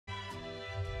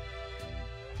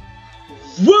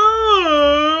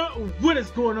What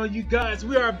is going on, you guys?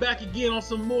 We are back again on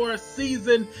some more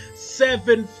Season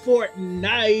 7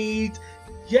 Fortnite.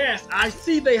 Yes, I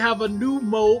see they have a new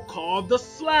mode called the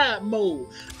Slide mode.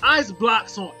 Ice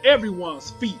blocks on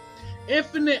everyone's feet.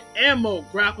 Infinite ammo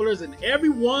grapplers in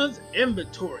everyone's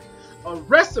inventory. A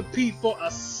recipe for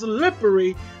a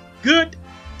slippery good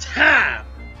time.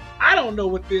 I don't know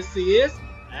what this is.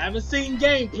 I haven't seen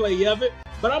gameplay of it,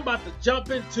 but I'm about to jump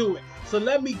into it. So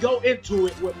let me go into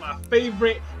it with my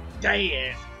favorite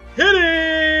dance. Hit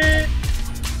it!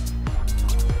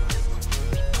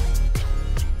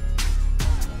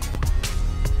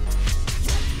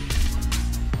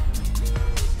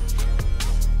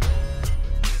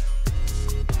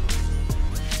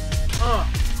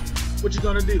 What you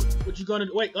gonna do? What you gonna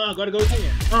do? Wait, gotta go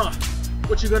again.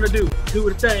 What you gonna do? Do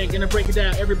the thing, gonna break it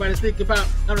down. Everybody's thinking about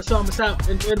on the song out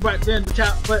and everybody then the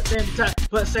child, but then the time,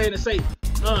 but saying the same.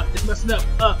 It's messing up.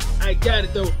 I got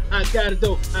it though. I got it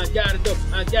though. I got it though.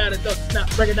 I got it though. Now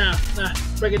break it down. Now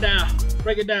break it down.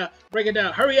 Break it down. Break it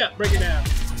down. Hurry up. Break it down.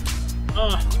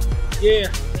 Yeah.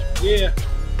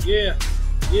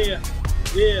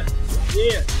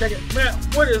 Check it. Man,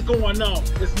 what is going on?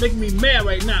 It's making me mad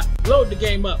right now. Load the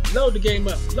game up. Load the game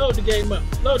up. Load the game up.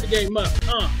 Load the game up.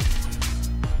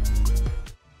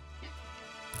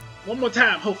 One more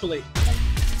time, hopefully.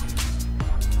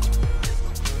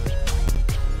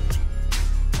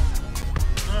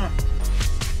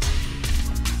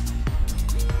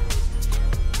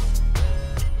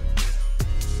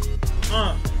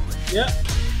 Yep.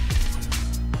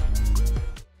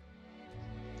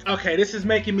 Okay, this is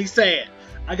making me sad.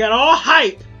 I got all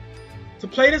hype to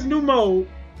play this new mode.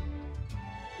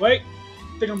 Wait,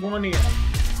 I think I'm going in.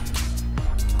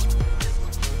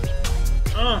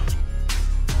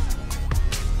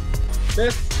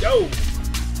 Let's go.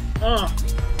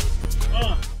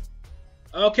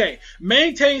 Okay,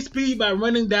 maintain speed by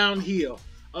running downhill.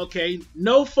 Okay,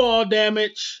 no fall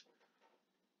damage.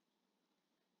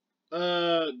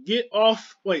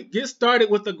 Get started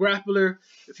with the grappler.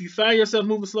 If you find yourself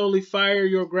moving slowly, fire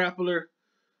your grappler.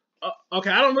 Okay,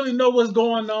 I don't really know what's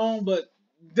going on, but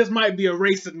this might be a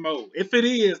racing mode. If it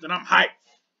is, then I'm hyped.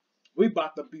 We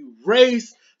about to be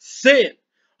racing.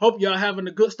 Hope y'all having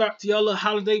a good start to your little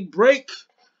holiday break.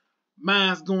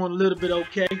 Mine's going a little bit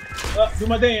okay. Do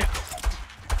my dance.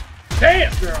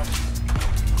 Dance, girl.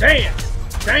 Dance,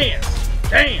 dance,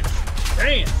 dance,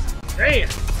 dance,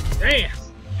 dance, dance.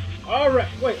 Alright,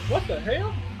 wait, what the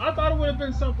hell? I thought it would have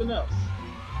been something else.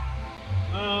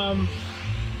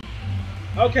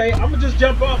 Okay, I'm gonna just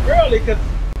jump off early because...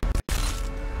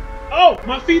 Oh,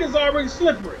 my feet is already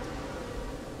slippery.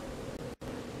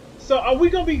 So are we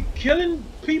gonna be killing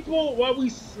people while we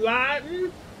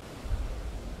sliding?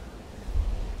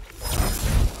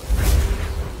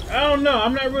 I don't know,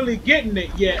 I'm not really getting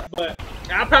it yet, but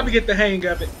I'll probably get the hang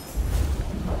of it.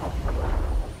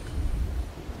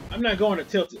 I'm not going to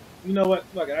tilt it. You know what?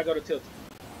 Fuck it, I go to tilt it.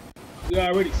 We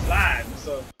already sliding,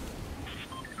 so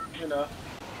you know.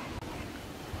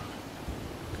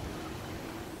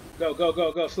 Go, go,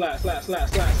 go, go, slide, slide, slide,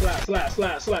 slide, slide, slide,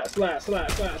 slide, slide, slide,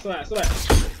 slide, slide, slide, slide.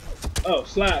 Oh,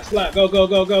 slide, slide, go, go,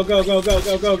 go, go, go, go, go,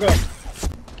 go, go, go.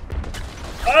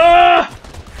 Ah!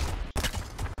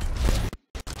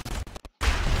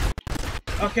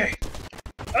 Okay.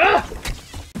 Ah!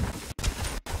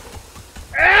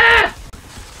 Ah!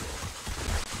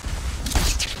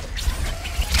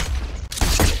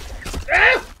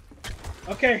 Ah!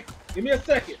 Okay, give me a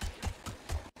second.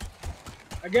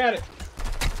 I got it.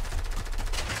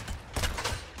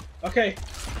 Okay,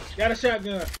 got a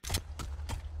shotgun.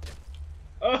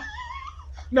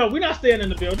 No, we're not staying in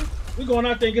the building. We're going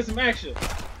out there and get some action.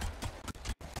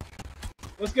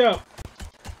 Let's go.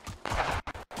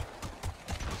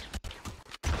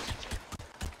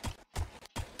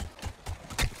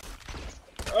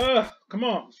 Come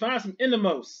on, find some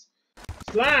innermost.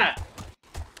 Slide.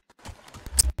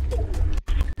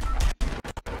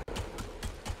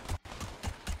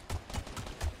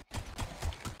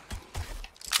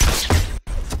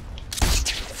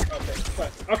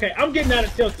 Okay, I'm getting out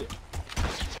of tilted.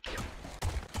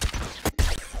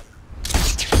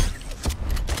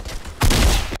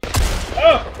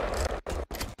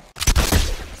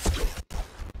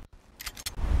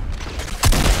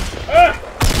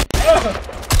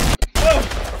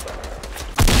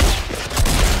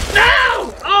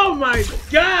 No! Oh my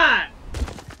god!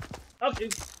 Okay.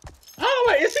 Oh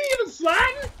wait, is he even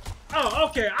sliding? Oh,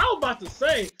 okay. I was about to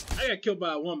say I got killed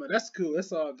by a woman. That's cool.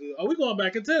 That's all good. Oh, we going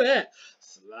back into that.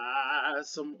 Slide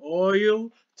some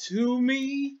oil to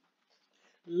me.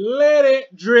 Let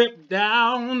it drip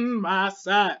down my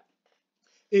side.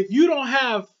 If you don't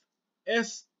have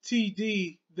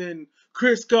STD, then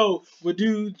Crisco would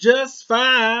do just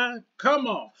fine. Come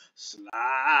on,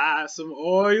 slide some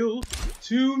oil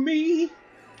to me.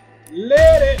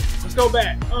 Let it. Let's go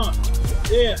back.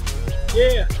 Yeah,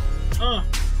 yeah.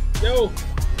 Yo,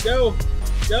 yo,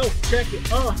 yo. Check it.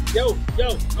 Yo,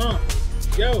 yo.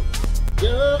 Yo,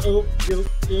 yo, yo,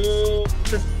 yo.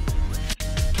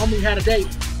 Homie had a date.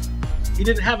 He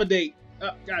didn't have a date.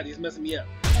 Oh, God, he's messing me up.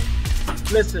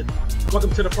 Listen,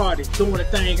 welcome to the party, doing a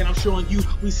thing, and I'm showing you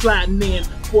we sliding in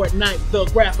Fortnite, the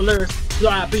grapplers,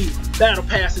 lobby, battle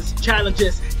passes,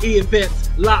 challenges, events,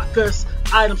 lockers,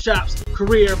 item shops,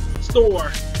 career,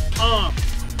 store.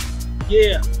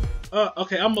 Yeah.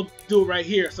 Okay, I'm gonna do it right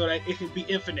here so that it can be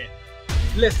infinite.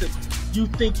 Listen, you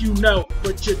think you know,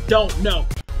 but you don't know.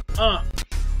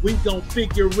 We gon'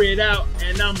 figure it out,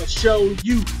 and I'ma show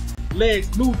you.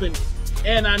 Legs moving,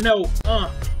 and I know.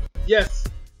 Yes.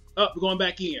 We're going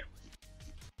back in.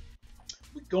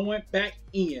 We're going back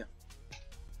in.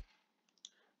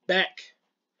 Back.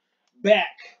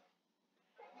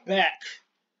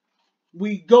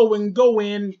 We going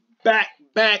back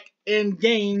and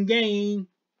game.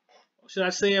 Or should I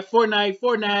say it?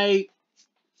 Fortnite.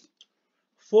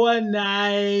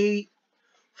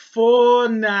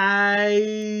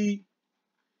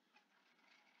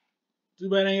 Too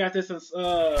bad I ain't got this since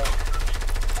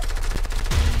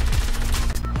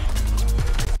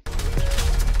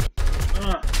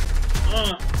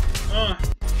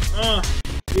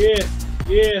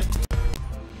yeah.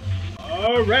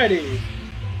 Alrighty.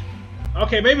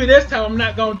 Okay, maybe this time I'm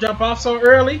not gonna jump off so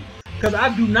early, because I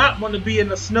do not want to be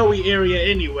in a snowy area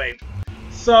anyway.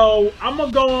 So I'm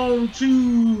gonna go on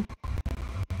to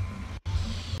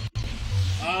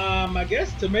I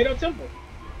guess Tomato Temple.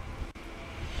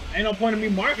 Ain't no point in me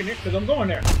marking it because I'm going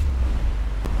there.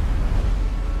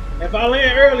 If I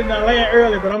land early, then I land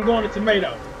early, but I'm going to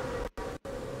Tomato.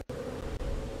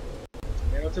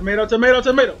 Tomato.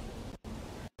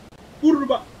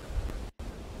 Guru-da-ba.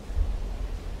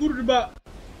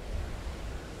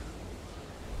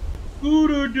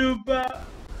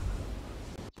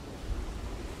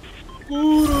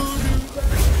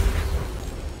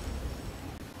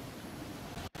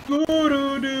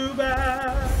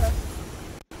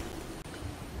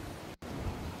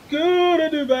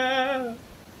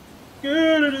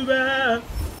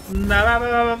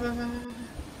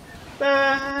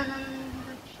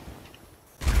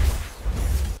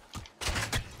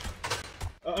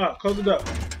 Close the door.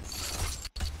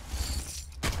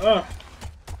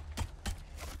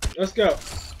 Let's go.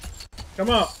 Come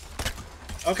on.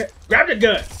 Okay, grab the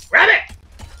gun. Grab it.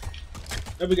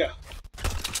 There we go.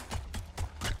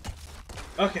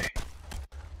 Okay.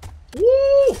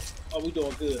 Woo! Oh, we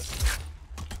doing good.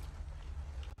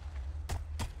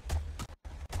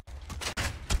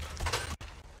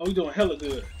 Oh, we doing hella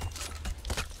good.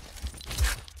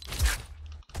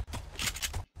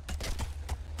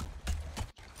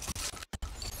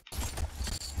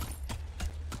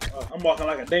 Oh, I'm walking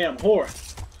like a damn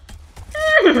horse.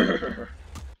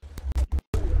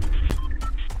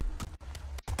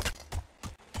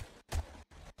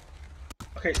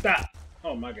 Okay, stop.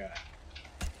 Oh my God.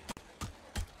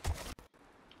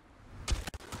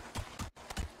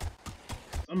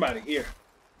 Somebody here.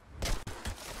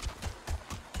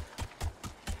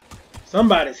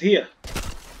 Somebody's here.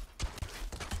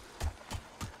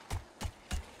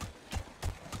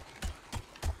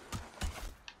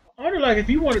 I wonder, like, if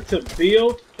you wanted to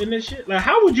build in this shit, like,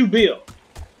 how would you build?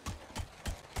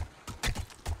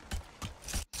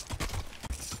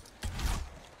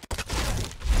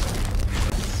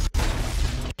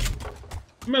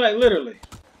 I mean, like, literally.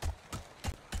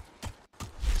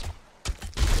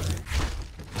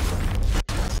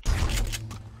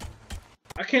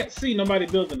 I can't see nobody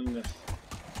building in this.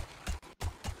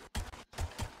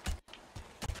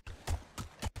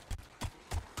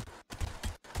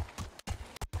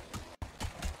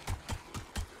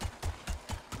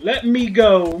 Let me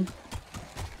go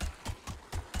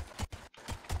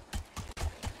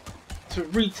to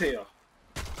retail.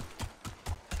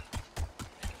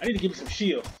 I need to give me some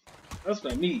shields. That's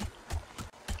what I need.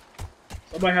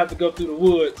 Somebody have to go through the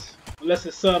woods. Unless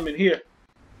there's some in here.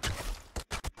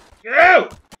 Go!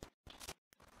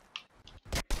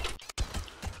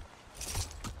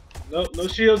 Nope, no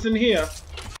shields in here.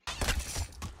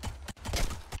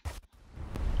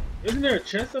 Isn't there a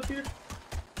chest up here?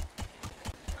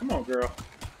 Come on, girl.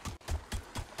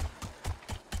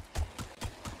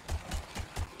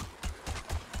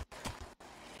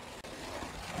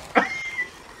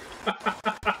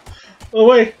 Oh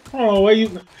wait, hold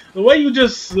on, the way you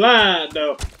just slide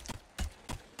though.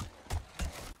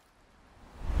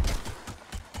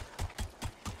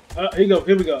 Here you go.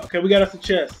 Here we go. Okay, we got us a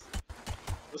chest.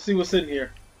 Let's see what's in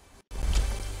here.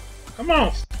 Come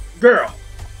on, girl.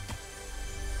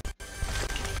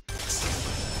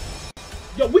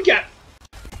 Yo, we got...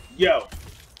 Yo.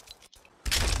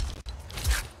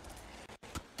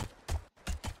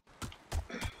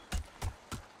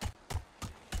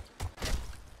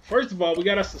 First of all, we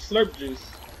got us some slurp juice.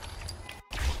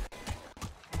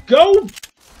 Go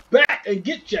back and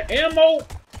get your ammo.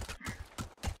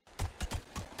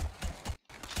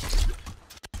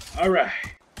 Alright.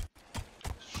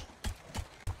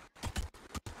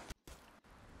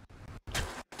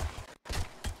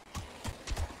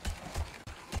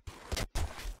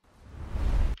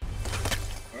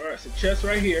 Alright, so chest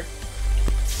right here.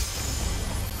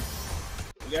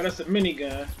 We got us a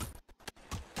minigun.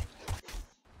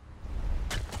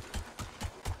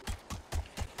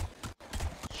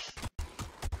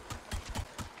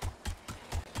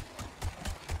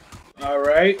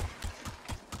 Alright.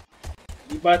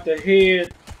 We about to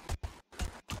head.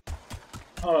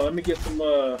 Hold on, let me get some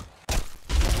let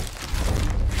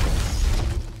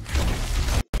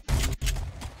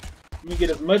me get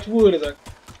as much wood as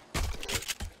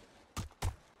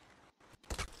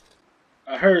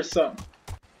I heard something.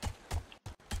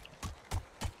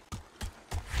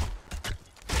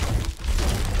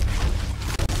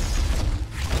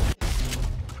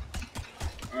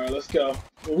 Alright, let's go.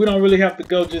 Well, we don't really have to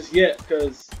go just yet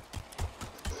because,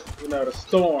 you know, the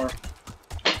storm.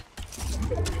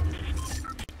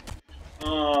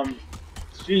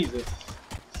 Jesus.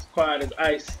 It's quiet as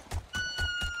ice.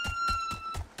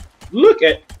 Look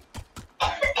at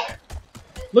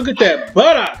that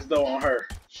buttocks though on her.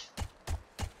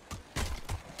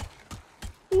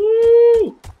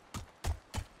 Woo!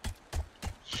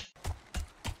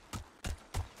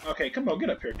 Okay, come on, get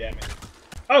up here, damn it.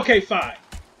 Okay, fine.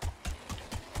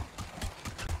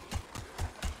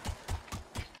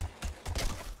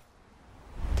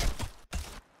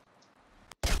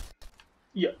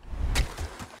 Yeah.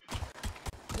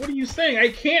 What are you saying? I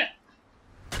can't.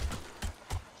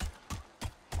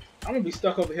 I'm gonna be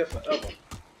stuck over here forever.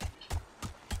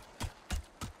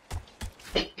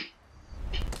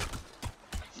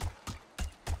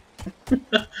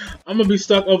 I'm gonna be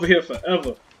stuck over here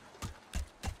forever.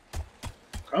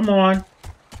 Come on.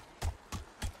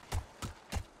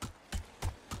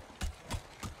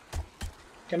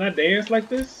 Can I dance like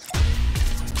this?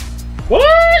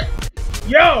 What?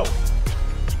 Yo!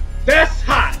 That's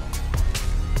hot!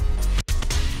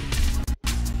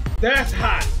 That's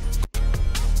hot!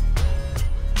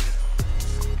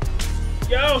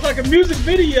 Yo, it's like a music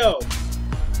video!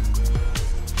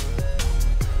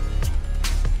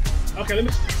 Okay, let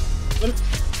me...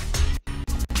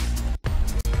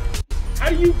 How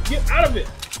do you get out of it?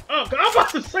 Oh, I'm about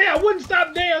to say I wouldn't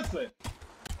stop dancing!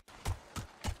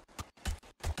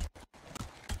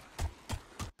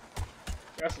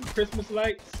 Got some Christmas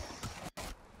lights.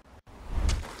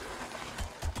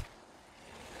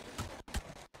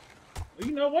 Well,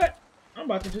 you know what? I'm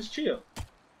about to just chill.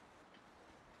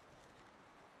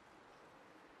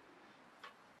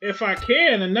 If I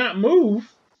can and not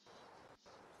move.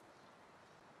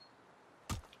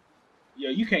 Yo,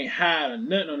 you can't hide or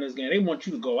nothing on this game. They want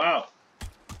you to go out.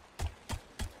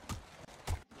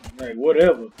 Like,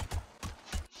 whatever.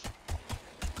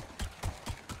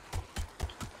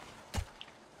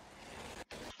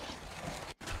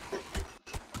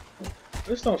 I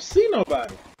just don't see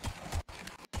nobody.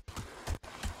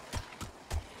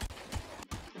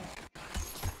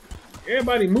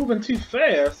 Everybody moving too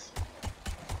fast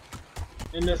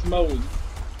in this mode.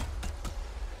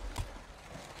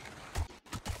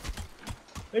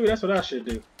 Maybe that's what I should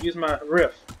do. Use my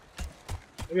riff.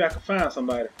 Maybe I can find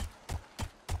somebody.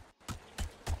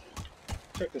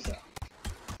 Check this out.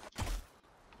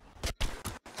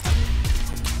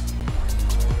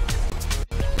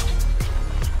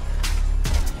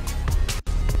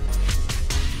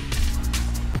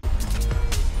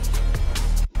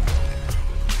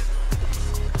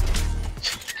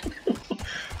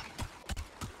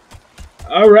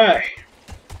 All right.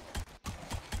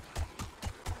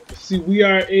 Let's see, we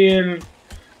are in...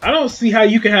 I don't see how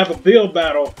you can have a build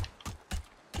battle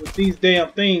with these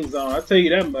damn things on. I'll tell you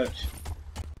that much.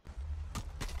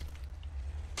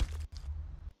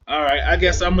 All right, I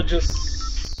guess I'm gonna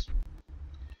just...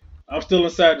 I'm still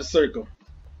inside the circle.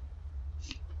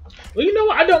 Well, you know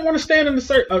what? I don't want to stand in the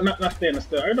circle. Oh, not standing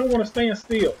still. I don't want to stand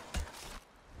still.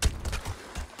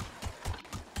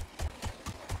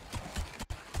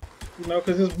 You know,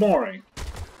 because it's boring.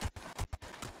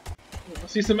 I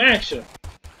see some action.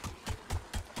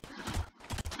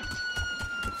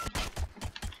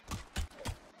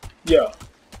 Yeah.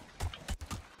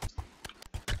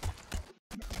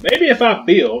 Maybe if I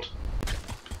build.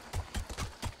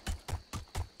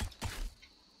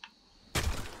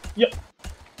 Yep.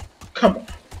 Come on.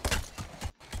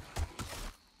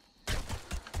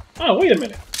 Oh, wait a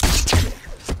minute.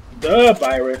 Duh,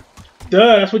 Byron.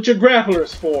 Duh, that's what your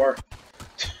grappler's for.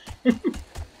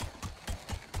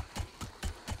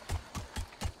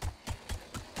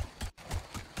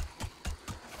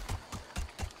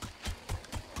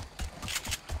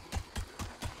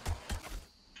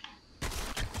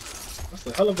 That's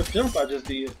a hell of a jump I just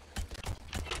did.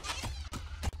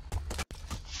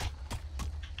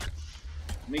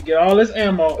 Let me get all this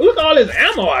ammo. Look at all this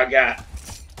ammo I got.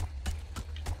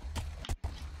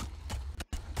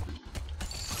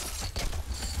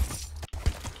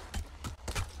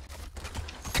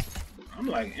 I'm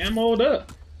like ammoed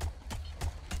up.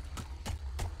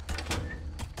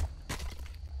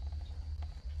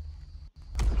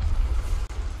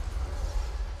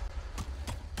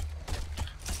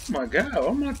 Oh my god,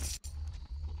 all my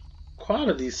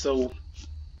quality's so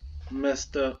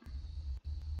messed up.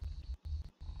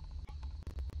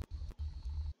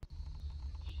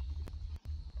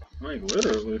 Like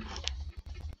literally.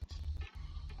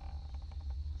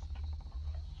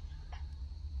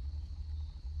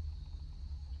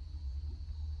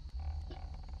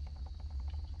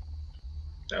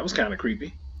 That was kind of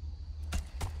creepy.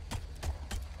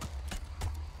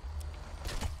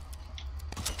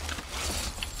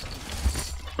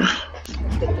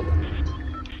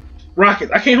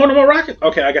 Rockets. I can't hold no more rockets?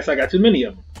 Okay, I guess I got too many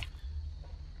of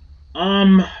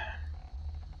them.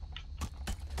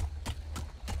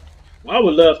 Well, I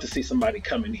would love to see somebody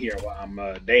come in here while I'm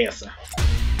dancing.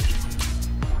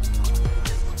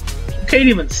 You can't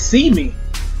even see me.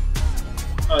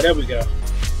 Oh, there we go.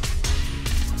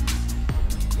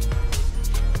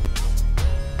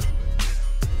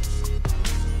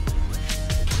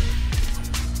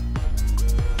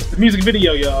 It's the music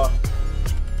video, y'all.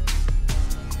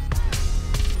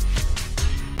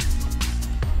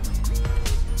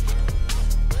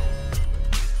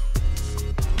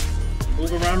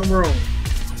 Move around the room.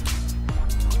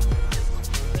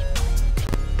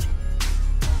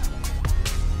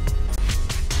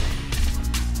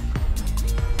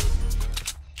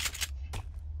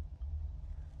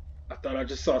 I thought I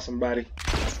just saw somebody.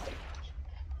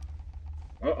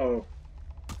 Uh-oh.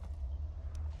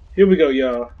 Here we go,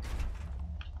 y'all.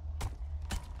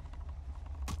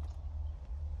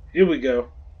 Here we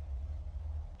go.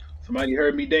 Somebody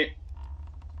heard me dance.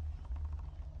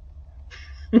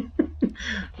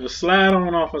 Just slide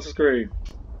on off of the screen.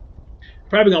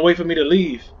 Probably gonna wait for me to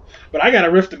leave, but I got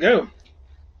a rift to go.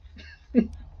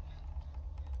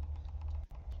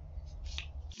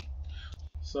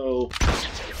 So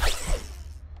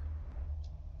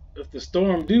if the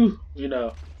storm do, you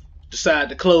know, decide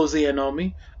to close in on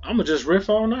me, I'm gonna just riff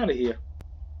on out of here.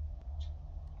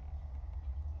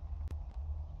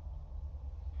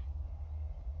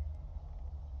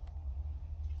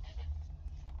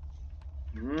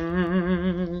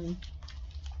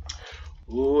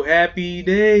 Oh, happy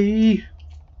day.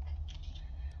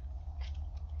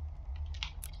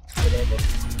 Whatever.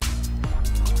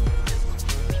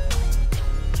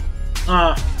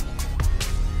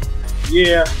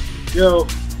 Yeah.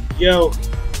 Yo.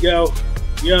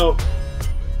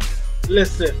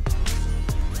 Listen.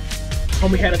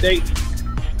 Homie had a date.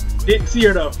 Didn't see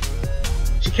her though.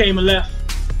 She came and left.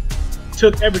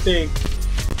 Took everything.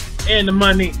 And the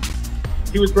money.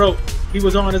 He was broke. He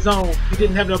was on his own. He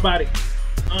didn't have nobody.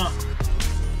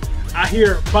 I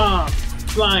hear bombs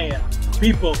flying,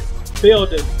 people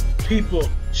building, people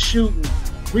shooting,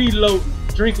 reloading,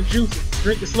 drinking juices,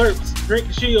 drinking slurps,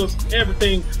 drinking shields,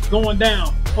 everything going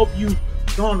down. Hope you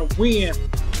gonna win.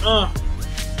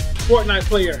 Fortnite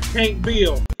player, can't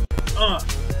build.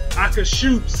 I could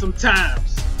shoot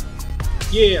sometimes.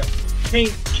 Yeah,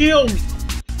 can't kill me.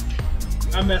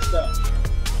 I messed up.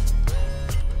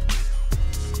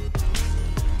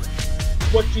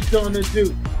 What you gonna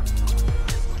do?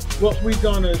 What we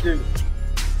gonna do?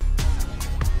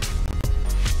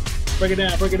 Break it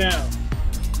down, break it down.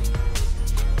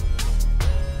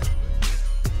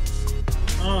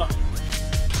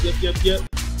 Yep.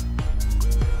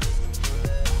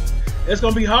 It's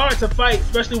gonna be hard to fight,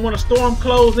 especially when a storm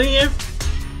closes in,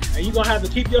 and you're gonna have to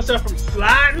keep yourself from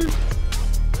sliding.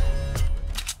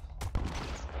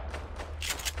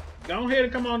 Go ahead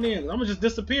and come on in. I'm gonna just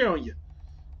disappear on you.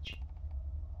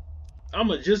 I'm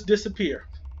gonna just disappear.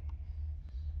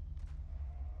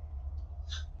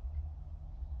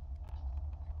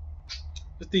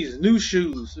 It's these new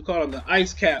shoes. We call them the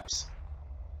ice caps.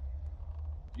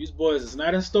 These boys is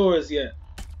not in stores yet.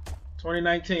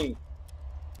 2019.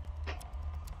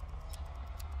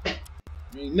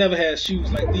 You never had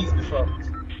shoes like these before.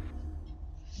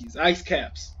 These ice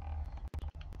caps.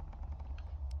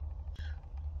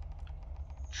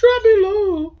 Drop it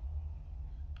low.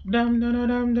 Dum dum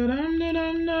dum dum dum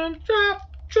dum dum.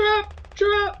 Drop, drop,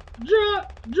 drop,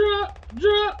 drop, drop,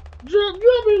 drop, drop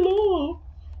it low.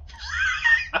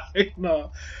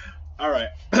 No. Alright.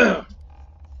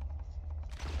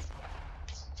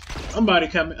 Somebody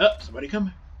coming up. Somebody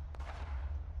coming.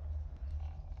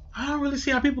 I don't really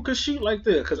see how people could shoot like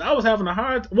this, because I was having a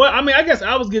hard... Well, I mean, I guess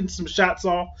I was getting some shots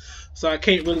off, so I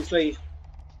can't really say...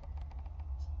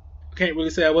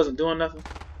 I wasn't doing nothing.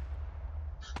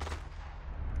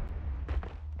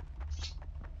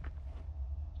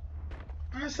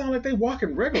 I sound like they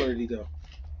walking regularly, though.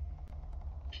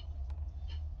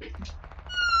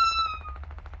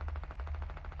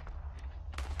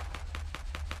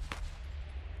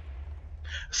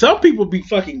 Some people be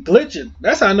fucking glitching.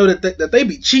 That's how I know that they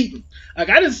be cheating. Like,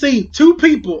 I didn't see 2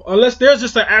 people, unless there's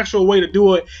just an actual way to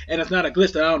do it, and it's not a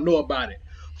glitch that I don't know about it,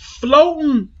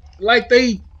 floating like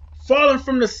they falling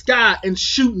from the sky and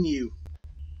shooting you.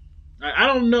 Like, I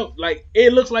don't know. Like,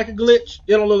 it looks like a glitch.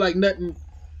 It don't look like nothing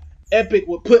epic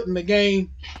would put in the game,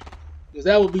 because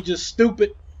that would be just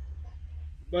stupid.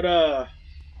 But yeah,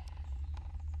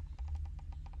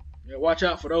 watch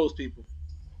out for those people.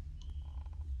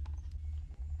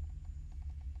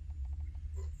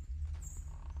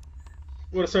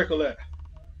 Where the circle at?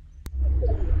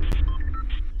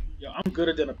 Yo, I'm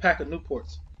gooder than a pack of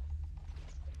Newports.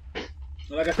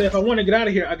 Like I said, if I want to get out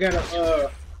of here, I got a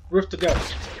rift to go.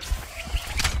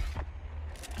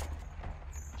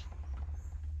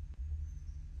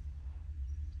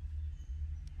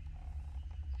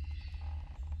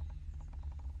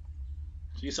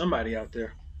 See somebody out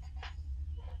there.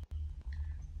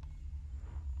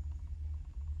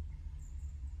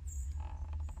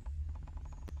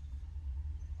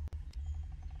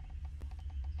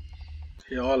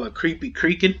 Hear all the creepy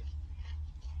creaking.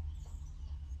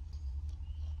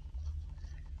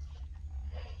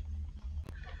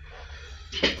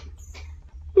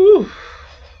 Ooh.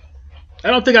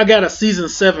 I don't think I got a season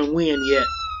 7 win yet.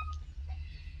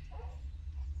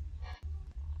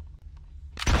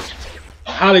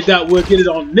 I highly doubt we'll get it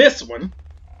on this one,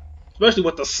 especially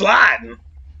with the sliding.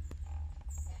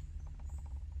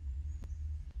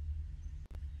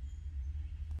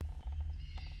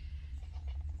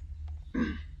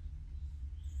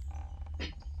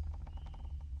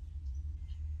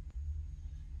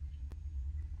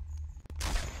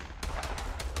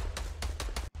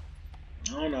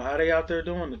 I don't know how they out there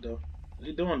doing it though.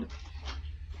 They doing it.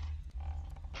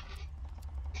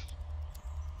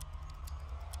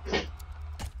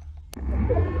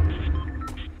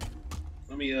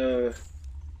 Let me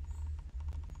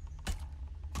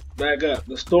back up.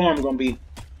 The storm gonna be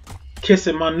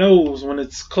kissing my nose when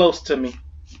it's close to me.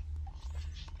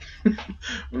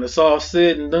 When it's all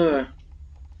said and done.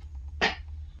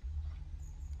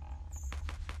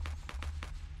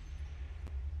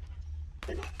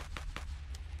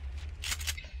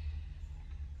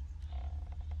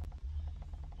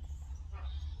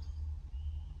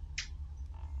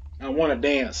 I want to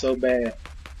dance so bad.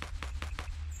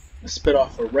 And spit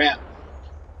off a rap.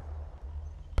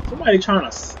 Somebody trying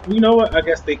to... You know what? I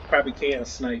guess they probably can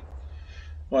snipe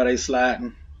while they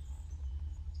sliding.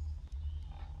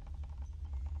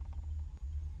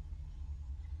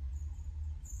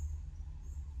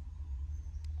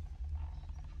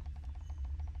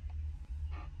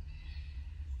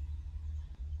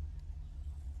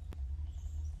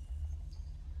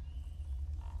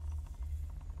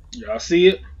 Y'all see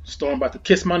it? Storm about to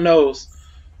kiss my nose.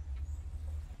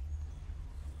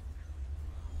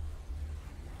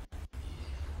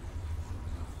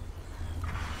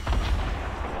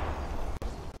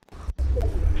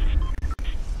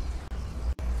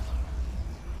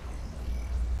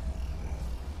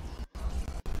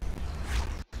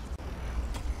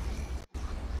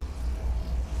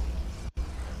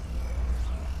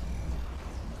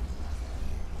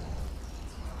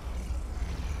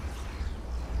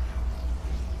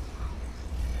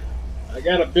 I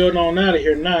gotta build on out of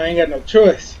here now. I ain't got no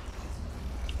choice.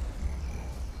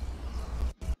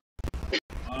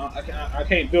 I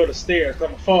can't build a stairs.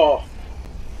 I'm gonna fall.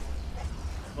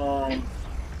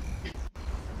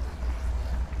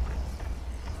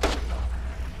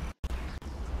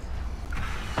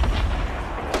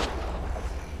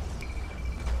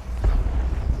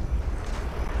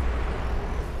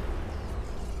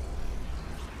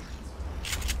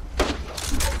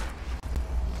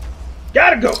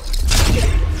 Gotta go.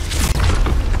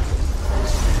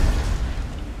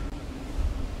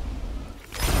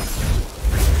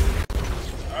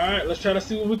 Alright, let's try to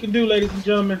see what we can do, ladies and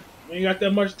gentlemen. We ain't got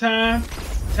that much time.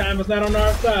 Time is not on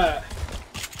our side.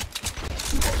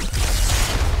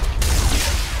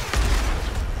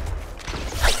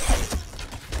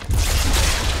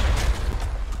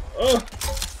 Oh.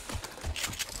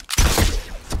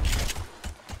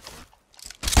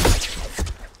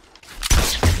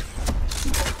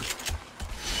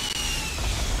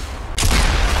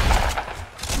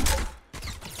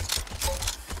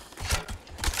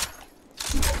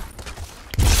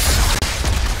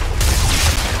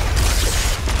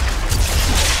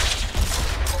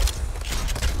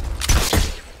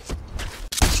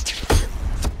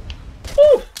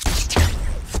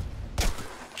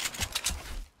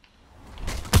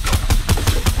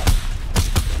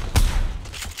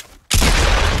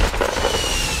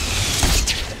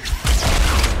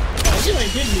 You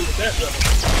ain't getting me with that, brother.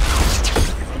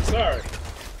 I'm sorry.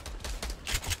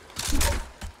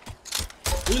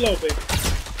 Reload, baby.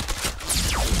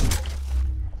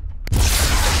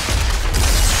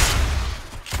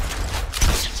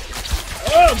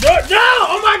 Oh, God, no!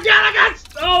 Oh my God, I got...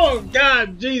 Oh,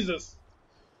 God, Jesus.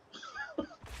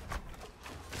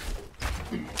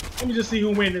 Let me just see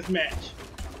who wins this match.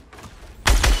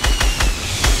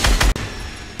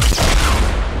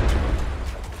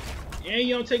 Yeah,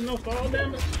 you don't take no fall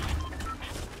damage.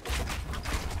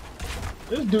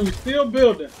 This dude's still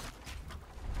building.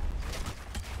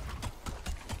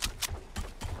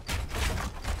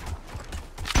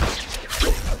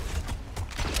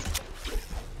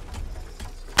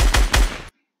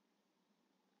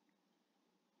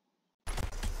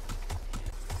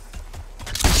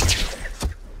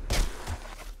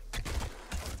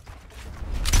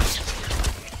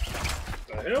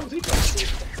 What the hell was he trying to do?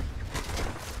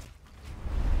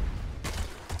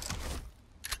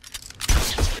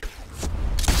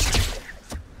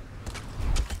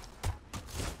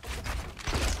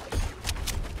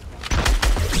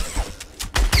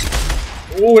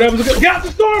 Oh, that was a good. Get out the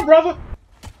storm, brother!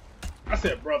 I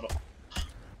said, brother.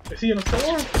 Is he in a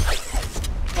storm? Okay.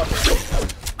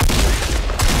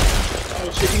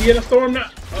 Oh shit, he in a storm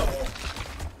now? Uh-oh.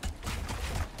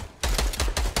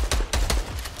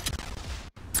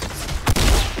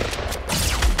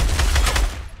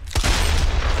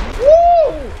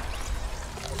 Woo!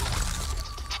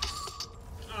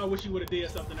 I wish you would have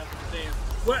did something else then.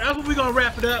 Well, that's what we're gonna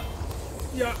wrap it up.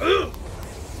 Yeah.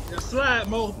 The slide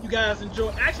mode, hope you guys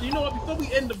enjoy. Actually, you know what? Before we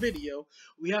end the video,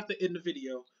 we have to end the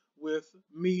video with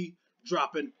me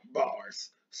dropping bars.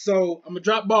 So I'm gonna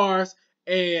drop bars,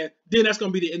 and then that's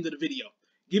gonna be the end of the video.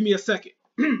 Give me a second.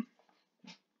 I'm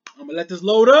gonna let this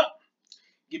load up.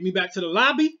 Get me back to the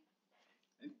lobby,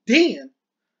 and then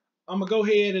I'm gonna go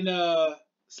ahead and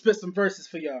spit some verses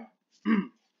for y'all.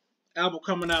 Album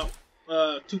coming out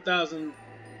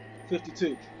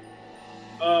 2052.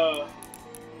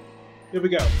 Here we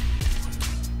go.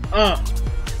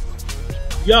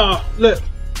 Y'all, look.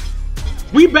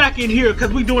 We back in here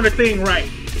because we doing the thing right.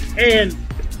 And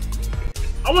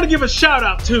I want to give a shout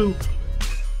out to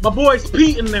my boys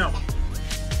Pete and them.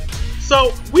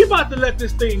 So we about to let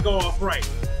this thing go off right.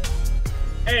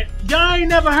 And y'all ain't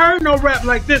never heard no rap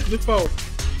like this before.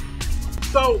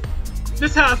 So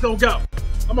this how it's gonna go.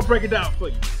 I'm gonna break it down for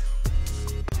you.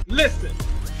 Listen,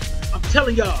 I'm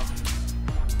telling y'all.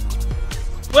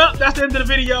 Well, that's the end of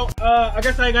the video. I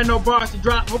guess I ain't got no bars to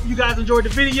drop. Hope you guys enjoyed the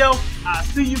video. I'll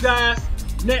see you guys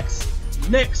next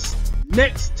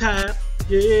time.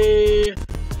 Yeah.